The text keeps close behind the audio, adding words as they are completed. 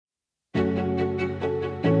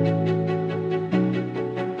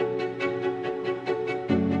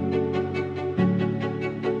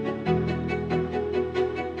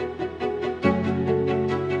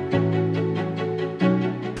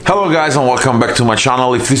Hello guys and welcome back to my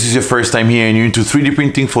channel. If this is your first time here and you're into 3D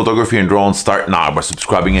printing, photography and drones, start now by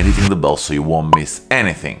subscribing and hitting the bell so you won't miss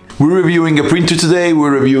anything. We're reviewing a printer today.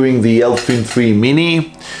 We're reviewing the Elfin 3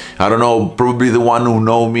 Mini. I don't know, probably the one who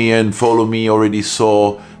know me and follow me already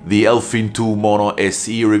saw the Elfin 2 Mono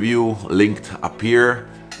SE review linked up here.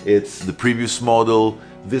 It's the previous model.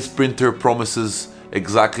 This printer promises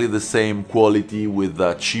exactly the same quality with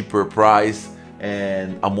a cheaper price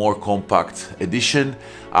and a more compact edition.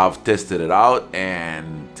 I've tested it out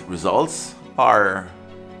and results are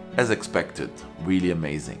as expected, really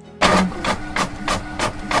amazing.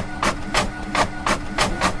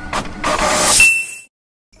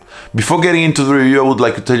 Before getting into the review, I would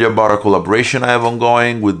like to tell you about a collaboration I have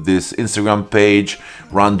ongoing with this Instagram page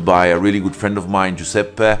run by a really good friend of mine,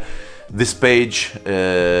 Giuseppe. This page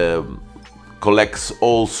collects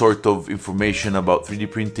all sort of information about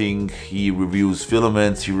 3D printing. He reviews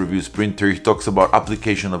filaments, he reviews printer, he talks about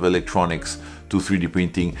application of electronics to 3D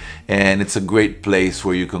printing, and it's a great place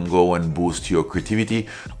where you can go and boost your creativity.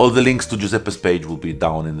 All the links to Giuseppe's page will be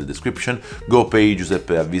down in the description. Go pay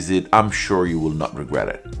Giuseppe a visit, I'm sure you will not regret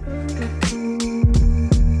it.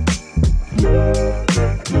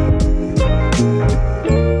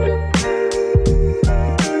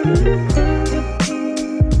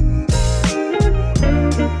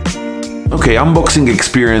 Okay, unboxing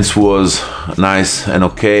experience was nice and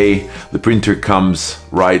okay. The printer comes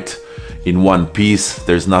right in one piece.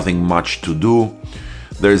 There's nothing much to do.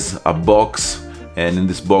 There's a box, and in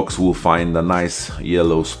this box we'll find a nice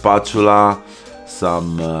yellow spatula,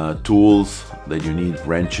 some tools that you need,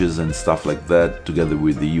 wrenches and stuff like that, together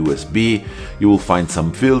with the USB. You will find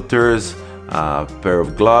some filters, a pair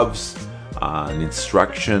of gloves, an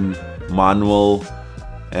instruction manual,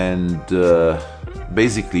 and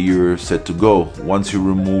basically you're set to go. Once you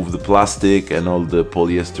remove the plastic and all the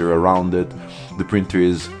polyester around it, the printer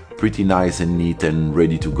is pretty nice and neat and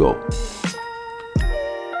ready to go.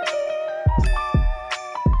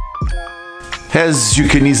 As you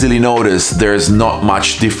can easily notice, there's not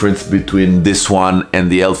much difference between this one and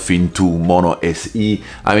the Elfin 2 Mono SE.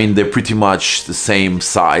 I mean, they're pretty much the same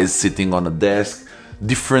size, sitting on a desk,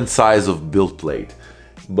 different size of build plate.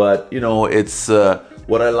 But you know, it's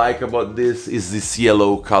what I like about this is this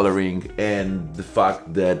yellow coloring and the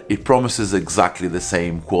fact that it promises exactly the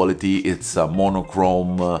same quality. It's a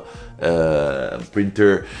monochrome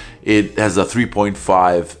printer. It has a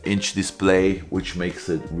 3.5-inch display, which makes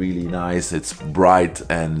it really nice. It's bright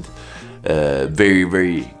and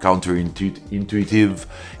very counterintuitive.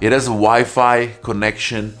 It has a Wi-Fi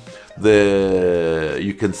connection.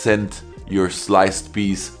 You can send your sliced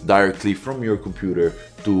piece directly from your computer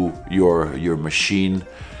to your machine.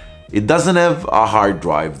 It doesn't have a hard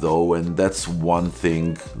drive though, and that's one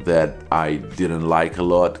thing that I didn't like a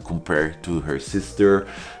lot compared to her sister.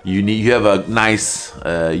 You have a nice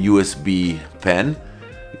USB pen.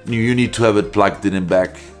 You need to have it plugged in and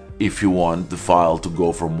back if you want the file to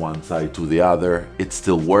go from one side to the other. It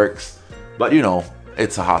still works, but you know,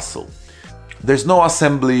 it's a hassle. There's no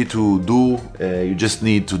assembly to do, you just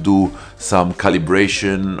need to do some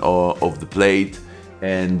calibration of the plate,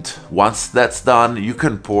 and once that's done, you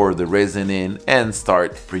can pour the resin in and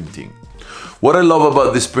start printing. What I love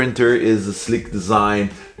about this printer is the sleek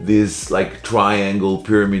design, this like triangle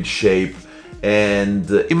pyramid shape, and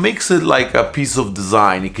it makes it like a piece of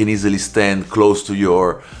design. It can easily stand close to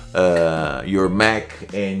your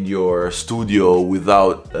Mac and your studio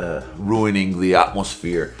without ruining the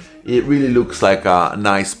atmosphere. It really looks like a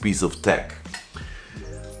nice piece of tech.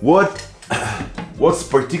 What's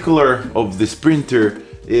particular of this printer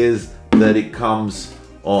is that it comes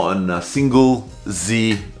on a single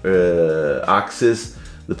Z axis.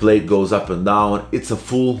 The plate goes up and down. It's a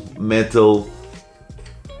full metal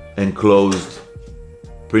enclosed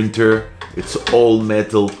printer. It's all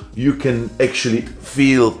metal. You can actually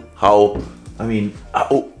feel how,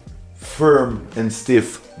 how firm and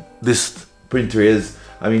stiff this printer is.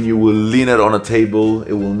 I mean, you will lean it on a table,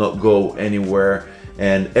 it will not go anywhere,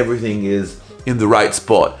 and everything is in the right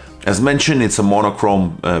spot. As mentioned, it's a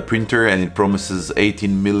monochrome printer, and it promises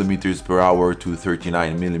 18 millimeters per hour to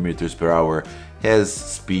 39 millimeters per hour as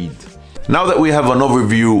speed. Now that we have an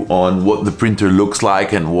overview on what the printer looks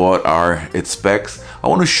like and what are its specs, I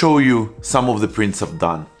want to show you some of the prints I've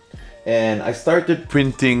done. And I started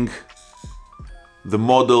printing the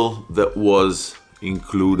model that was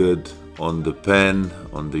included on the pen,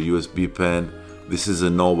 on the USB pen. This is a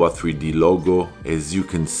NOVA3D logo. As you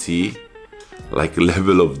can see, like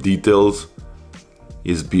level of details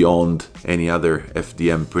is beyond any other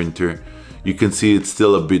FDM printer. You can see it's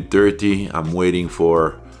still a bit dirty. I'm waiting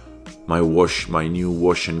for my new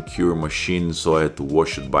wash and cure machine, so I had to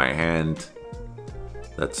wash it by hand.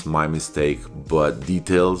 That's my mistake, but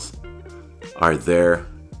details are there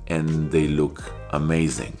and they look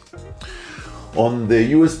amazing. On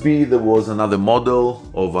the USB there was another model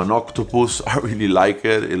of an octopus. I really like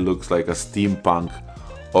it. It looks like a steampunk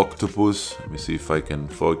octopus. Let me see if I can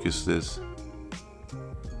focus this.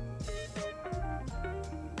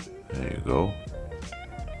 There you go.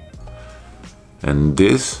 And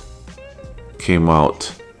this came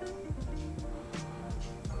out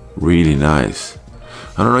really nice.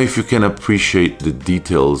 I don't know if you can appreciate the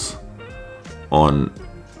details on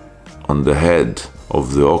the head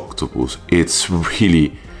of the octopus. It's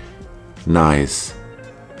really nice.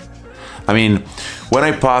 I mean, when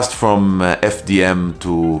I passed from FDM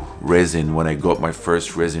to resin, when I got my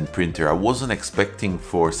first resin printer, I wasn't expecting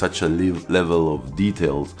for such a level of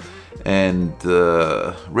details, and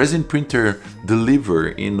resin printer deliver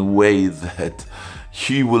in a way that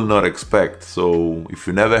you will not expect. So if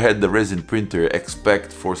you never had the resin printer,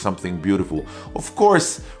 expect for something beautiful. Of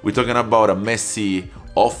course, we're talking about a messy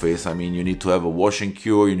office. I mean, you need to have a wash and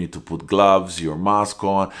cure, you need to put gloves, your mask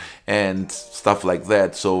on and stuff like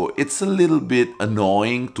that. So it's a little bit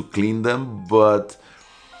annoying to clean them, but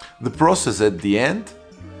the process at the end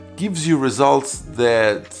gives you results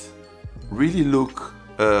that really look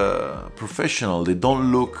professional. They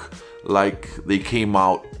don't look like they came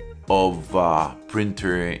out of a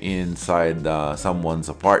printer inside someone's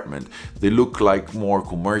apartment. They look like more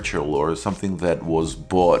commercial or something that was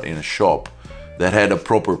bought in a shop that had a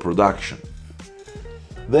proper production.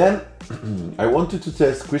 Then I wanted to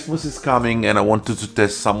test, Christmas is coming, and I wanted to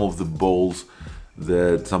test some of the bowls,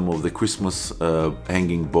 some of the Christmas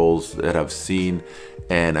hanging bowls that I've seen,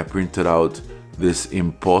 and I printed out this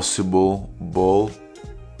impossible bowl,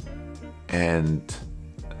 and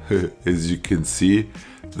as you can see,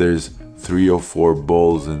 there's 3 or 4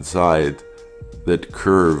 balls inside that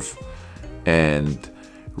curve, and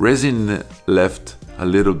resin left a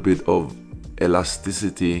little bit of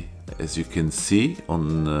elasticity, as you can see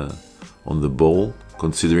on the bowl,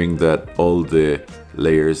 considering that all the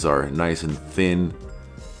layers are nice and thin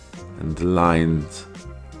and the lines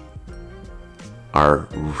are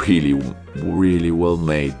really well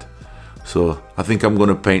made. So I think I'm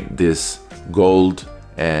gonna paint this gold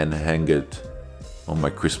and hang it on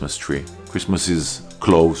my Christmas tree. Christmas is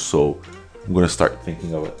close, so I'm gonna start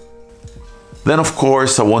thinking of it. Then of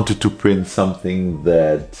course I wanted to print something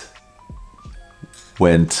that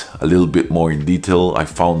went a little bit more in detail. I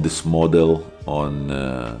found this model on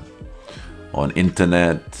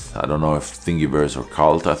internet. I don't know if Thingiverse or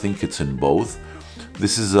Cult. I think it's in both.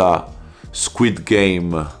 This is a Squid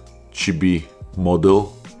Game Chibi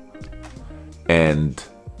model, and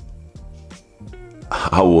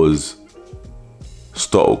I was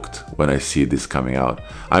stoked when I see this coming out.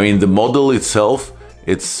 I mean, the model itself,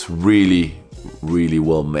 it's really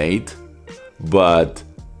well made, but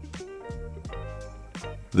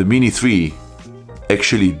the Mini 3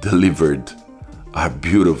 actually delivered a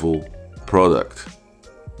beautiful product.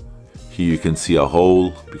 Here you can see a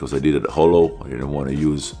hole, because I did it hollow. I didn't want to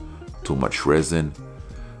use too much resin.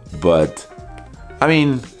 But, I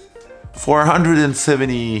mean, for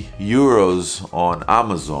 170 euros on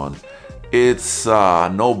Amazon, it's a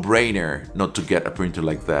no-brainer not to get a printer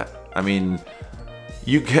like that. I mean,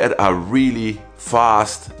 you get a really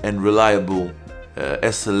fast and reliable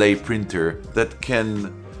SLA printer that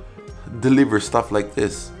can deliver stuff like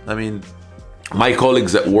this. I mean, my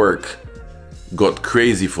colleagues at work got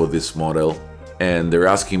crazy for this model, and they're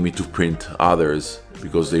asking me to print others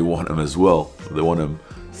because they want them as well. They want them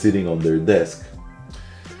sitting on their desk.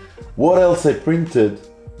 What else I printed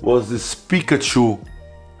was this Pikachu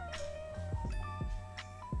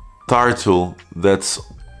turtle that's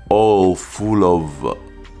all full of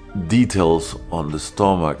details on the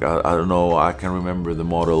stomach. I don't know, I can remember the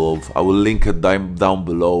model of, I will link it down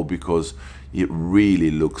below because it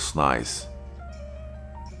really looks nice.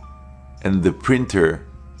 And the printer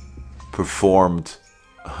performed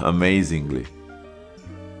amazingly.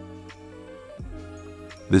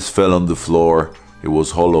 This fell on the floor, it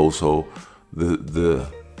was hollow, so the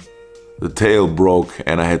tail broke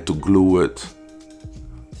and I had to glue it.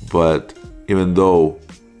 But even though,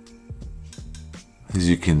 as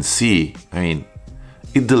you can see, I mean,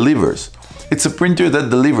 it delivers. It's a printer that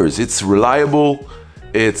delivers. It's reliable,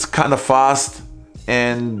 it's kind of fast,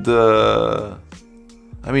 and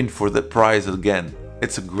I mean, for the price, again,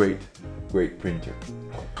 it's a great printer.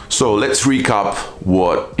 So let's recap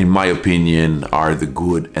what, in my opinion, are the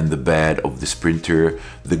good and the bad of this printer.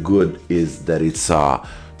 The good is that it's a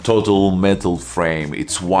total metal frame.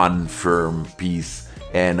 It's one firm piece,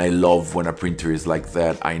 and I love when a printer is like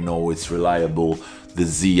that. I know it's reliable. The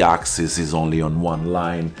Z-axis is only on one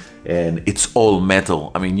line and it's all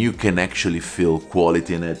metal. I mean, you can actually feel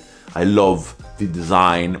quality in it. I love the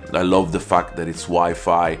design. I love the fact that it's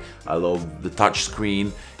Wi-Fi. I love the touch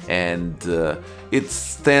screen, and it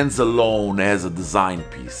stands alone as a design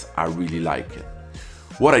piece. I really like it.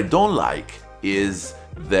 What I don't like is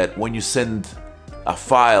that when you send a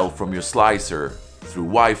file from your slicer through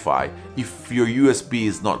Wi-Fi, if your USB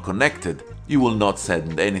is not connected, you will not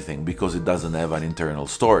send anything because it doesn't have an internal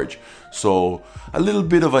storage. So a little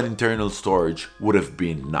bit of an internal storage would have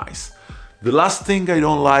been nice. The last thing I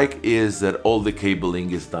don't like is that all the cabling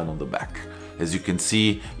is done on the back. As you can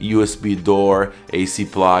see, USB door, AC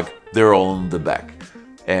plug, they're all on the back.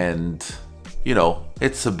 And you know,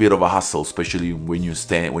 it's a bit of a hassle, especially when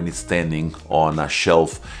it's standing on a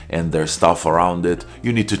shelf and there's stuff around it.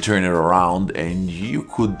 You need to turn it around and you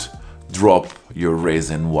could drop your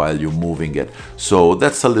resin while you're moving it. So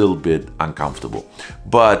that's a little bit uncomfortable.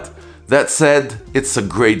 But that said, it's a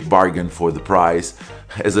great bargain for the price.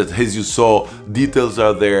 As you saw, details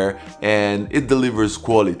are there and it delivers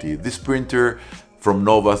quality. This printer from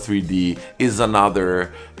NOVA3D is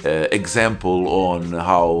another example on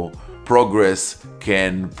how progress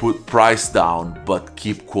can put price down but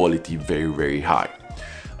keep quality very, very high.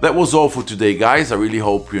 That was all for today, guys. I really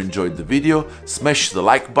hope you enjoyed the video. Smash the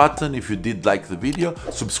like button if you did like the video.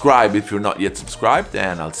 Subscribe if you're not yet subscribed,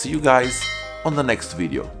 and I'll see you guys on the next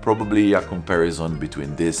video. Probably a comparison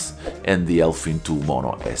between this and the Elfin 2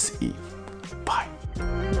 Mono SE.